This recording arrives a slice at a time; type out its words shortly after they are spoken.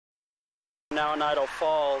Now in Idaho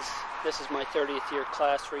Falls, this is my 30th year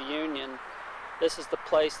class reunion. This is the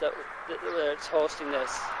place that's hosting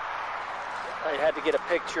this. I had to get a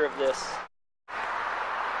picture of this.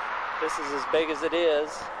 This is as big as it is.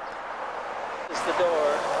 This is the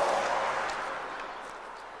door.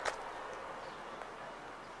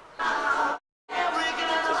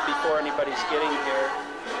 This is before anybody's getting here.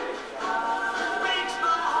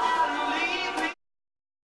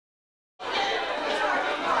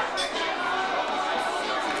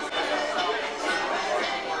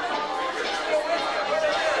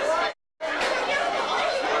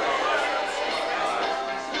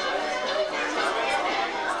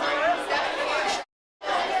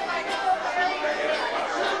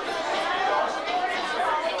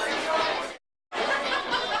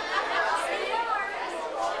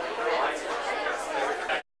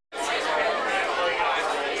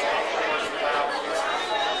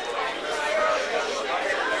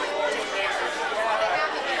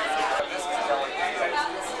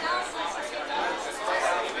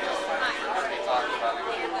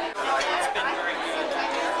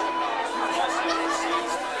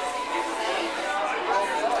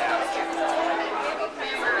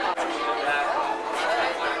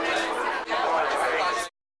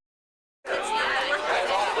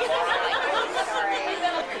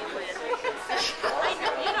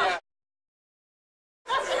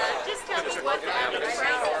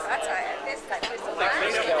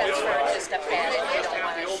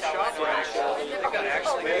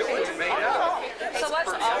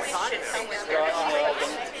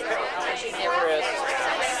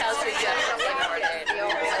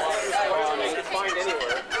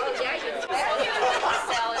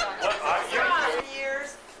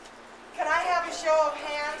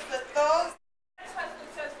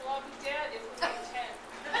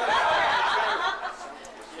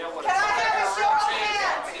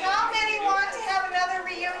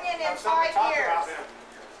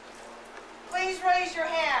 Please raise your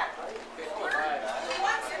hand. Okay,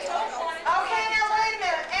 now wait a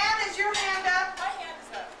minute. Ann, is your hand up? My hand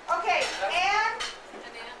is up. Okay, Ann,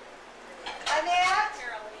 Annette,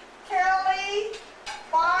 Carolee,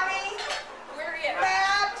 Bonnie,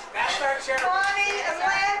 Matt, Bonnie, and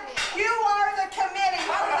Len, you are the committee.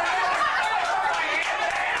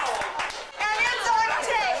 And it's on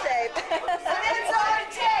tape. And it's on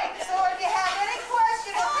tape. So if you have any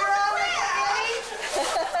questions, if you're on the committee,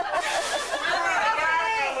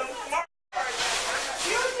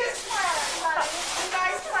 you just plan it, honey. You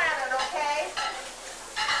guys plan it, okay?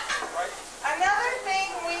 Another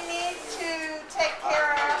thing we need to take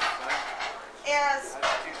care of is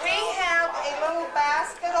we have a little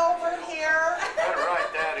basket over here. Better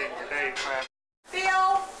write that in your name, man.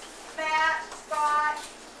 Bill, Matt, Scott,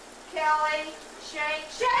 Kelly, Shane.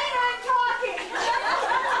 Shane, I'm talking!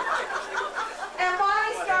 And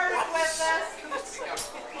Bonnie started with us.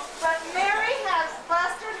 But Mary has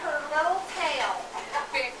busted her little tail.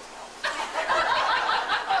 We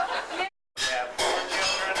have 4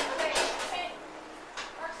 children,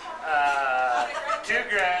 2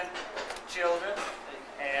 grandchildren,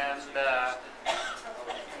 and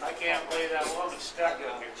I can't believe that woman stuck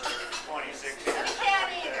with me for 26 years. You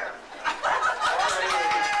can't either.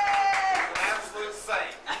 Absolute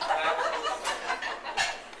saint.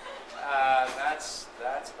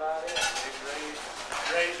 That's about it. They've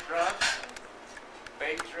raised drunks, and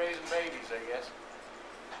babies raising babies, I guess.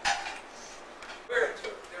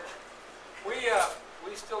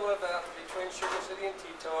 We still live out between Sugar City and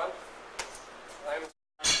Teton.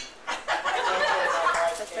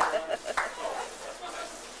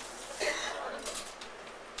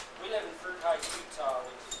 We live in Fruit Heights, Utah,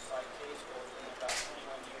 which is like Kaysville, in about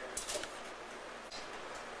 21 years.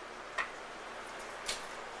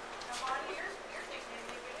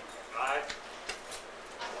 Right.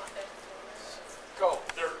 Go.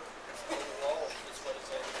 They're, Low is what it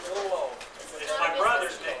says. Little low. it's my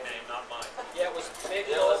brother's nickname, not mine. Yeah, it was big.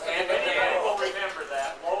 And anybody will remember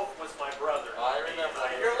that. Loaf was my brother. I remember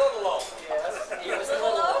that. You're a little low. Yes, he was a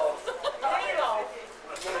little low.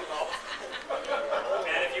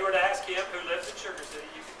 And if you were to ask him who lives in Sugar City,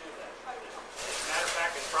 you could do that. As a matter of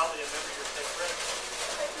fact, it's probably a member of your state president.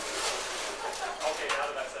 Okay, now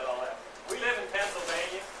that I've said all that. We live in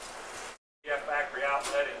Pennsylvania. We have factory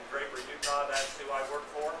outlet in Draper, Utah. That's who I work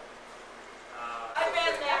for. I've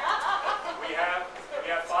been there. We have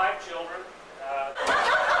 5 children.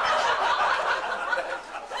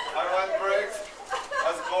 I'm Len Briggs.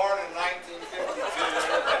 I was born in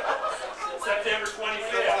 1952. September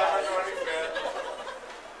 25th. September 25th.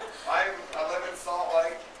 I live in Salt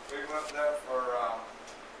Lake. We lived there for,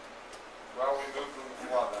 well, we moved from the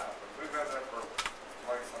flood out. We've been there for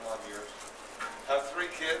 20-some odd years.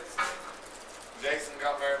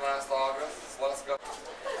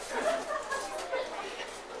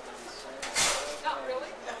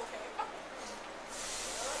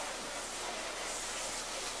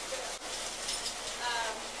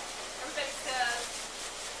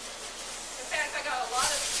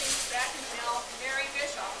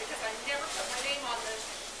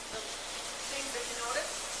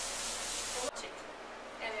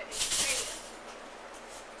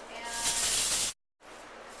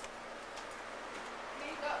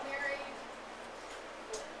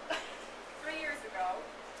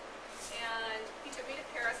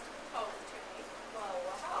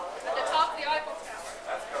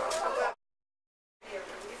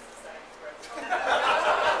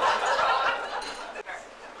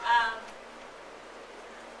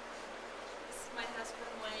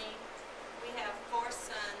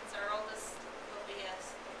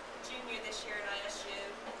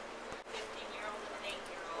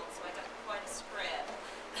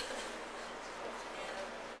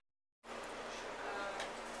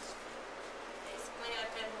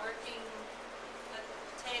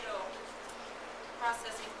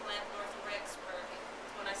 Vicksburg.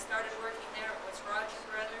 When I started working there, it was Roger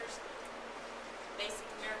Brothers. Basic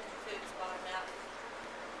American Foods bought them out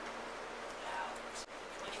about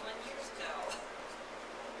 21 years ago.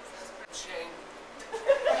 Shane.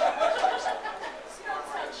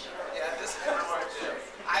 Yeah, this is my gym.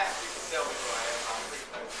 I have to tell me who I am. I'm pretty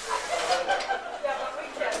much. Yeah, but we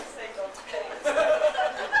can't say those things.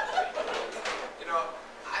 You know,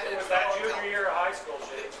 I It didn't was that know junior year of high school,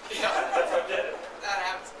 Shane. Yeah, That's what did it. that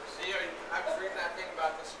happens. You know, I was reading that thing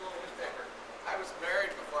about the school newspaper. I was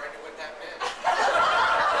married before I knew what that meant.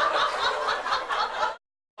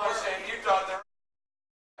 Oh, Shane, you thought there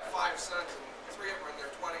were 5 sons and 3 of them are in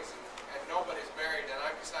their 20s and nobody's married. And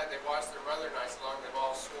I decided they watched their mother nice long. They've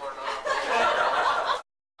all sworn off.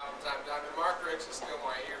 I mean, Mark Riggs is still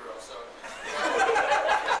my hero. So.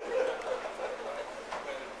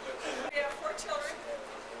 We have 4 children.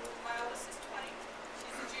 My oldest is 20.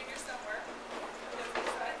 She's a junior somewhere. Hasn't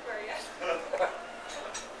decided where yet.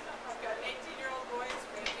 I've got an 18-year-old boy who's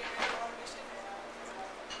raging around on a mission, and a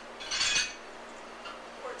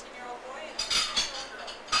 14-year-old boy and a 16-year-old girl.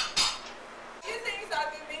 Few things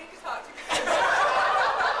I've been meaning to talk to you guys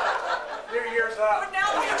about. Your year's up. Would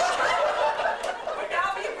now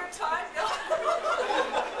be a good time, Bill.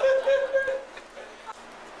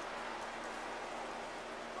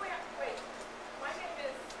 Wait. My name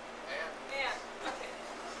is Ann. Okay.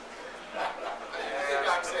 I didn't think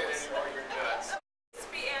I'd say it anymore. You're nuts. This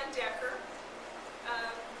be Ann Decker.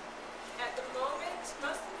 At the moment,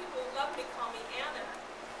 most of the people who love me call me Anna,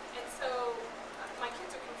 and so my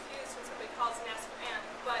kids are confused when somebody calls and asks for Ann,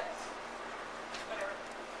 but whatever.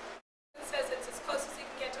 It says it's as close as you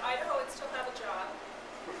can get to Idaho and still have a job.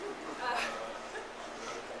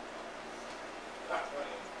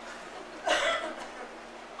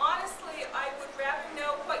 Honestly, I would rather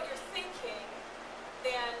know what you're thinking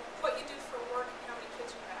than what you do for work and how many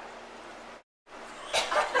kids you have.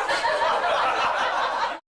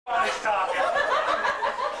 Nice talking.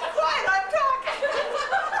 Quiet, I'm talking.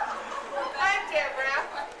 I'm Deborah.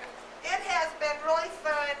 It has been really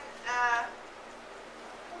fun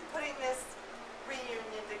putting this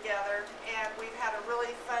reunion together, and we've had a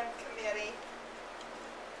really fun committee.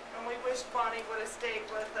 And we wish Bonnie would have stayed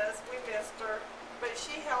with us. We missed her, but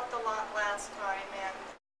she helped a lot last time. And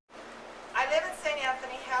I live in St.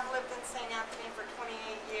 Anthony, have lived in St. Anthony for 28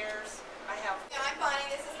 years. I have. Yeah, I'm Bonnie.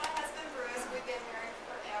 This is my husband, Bruce. We've been married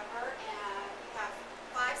forever, and we have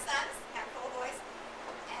 5 sons, handful of boys,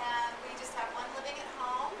 and we just have one living at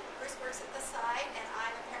home. Bruce works at the site, and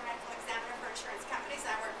I'm a paramedical examiner for insurance companies.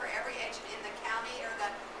 I work for every agent in the county or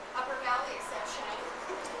the Upper Valley except Shane.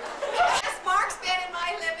 Yes, Mark's been in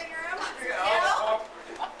my living room. Bill,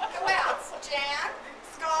 who else? Jan,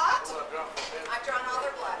 Scott. I've drawn all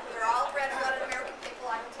their blood. They're all red-blooded American people,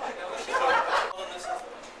 I can tell you. And this is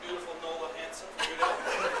beautiful Nola Hanson.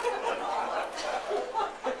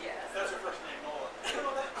 Yes. That's her first name, Nola.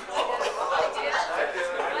 I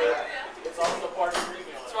did. It's also part of your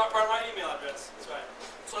email. It's part of my email address. That's right.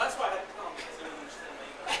 So that's why I had to come, because I didn't understand my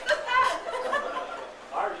email.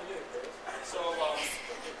 I already knew, Chris. So,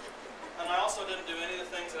 and I also didn't do any of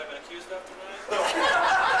the things that I've been accused of tonight.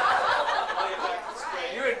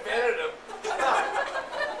 You invented them.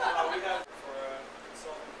 We have for a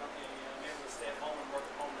consulting company, I'm able to stay at home and work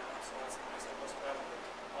at home now, so that's nice. I was traveling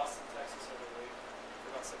to Austin, Texas every week.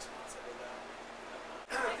 For about 6 months I did that.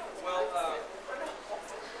 Well,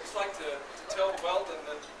 just like to tell Weldon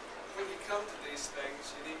that when you come to these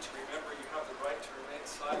things, you need to remember you have the right to remain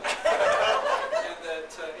silent. And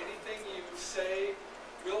that anything you say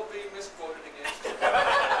will be misquoted against you.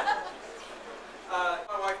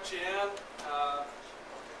 My wife Jan,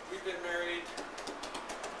 we've been married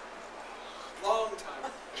a long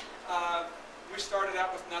time. We started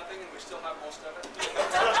out with nothing and we still have most of it.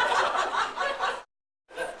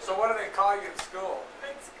 So what do they call you in school?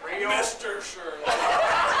 Rio? Mr. Shirley.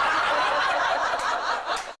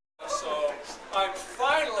 So I'm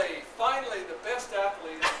finally the best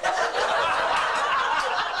athlete.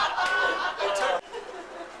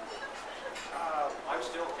 I'm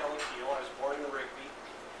still Kelly Keel. I was born in Rigby,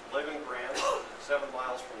 live in Grant, 7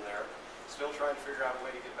 miles from there. Still trying to figure out a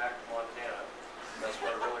way to get back to Montana. That's where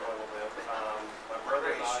I really want to live. My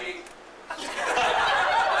brother and I... Sheep.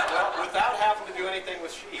 Well, without having to do anything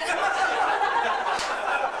with sheep. Yeah,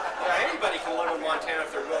 anybody can live in Montana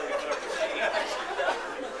if they're willing to put up with sheep.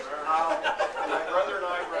 My brother and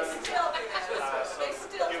I run some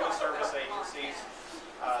human service agencies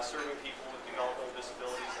serving people with developmental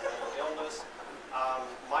disabilities and mental illness.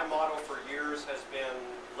 My motto for years has been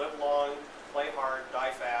live long, play hard,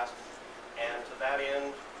 die fast, and to that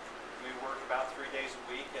end, we work about 3 days a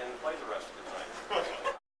week and play the rest of the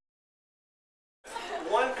time.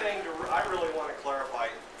 I really want to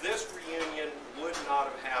clarify, this reunion would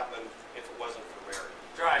not have happened if it wasn't for Mary.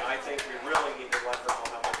 Right. And I think we really need to let her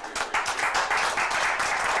know how much we appreciate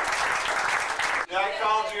it. I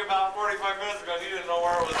called you about 45 minutes ago and you didn't know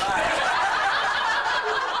where it was at.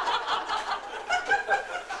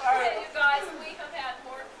 Okay, you guys, we have had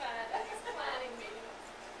more fun at this planning meeting.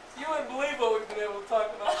 You wouldn't believe what we've been able to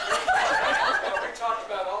talk about. We talked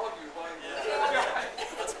about all of you.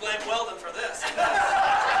 Let's blame Weldon for this.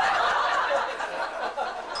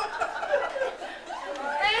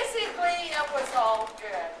 Basically, it was all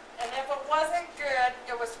good. And if it wasn't good,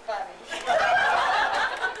 it was funny.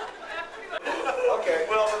 Okay.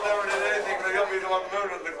 Well, I never did anything, but he'll be the one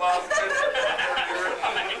moving in the closet.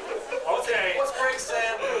 Okay. Let's break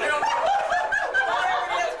Sam.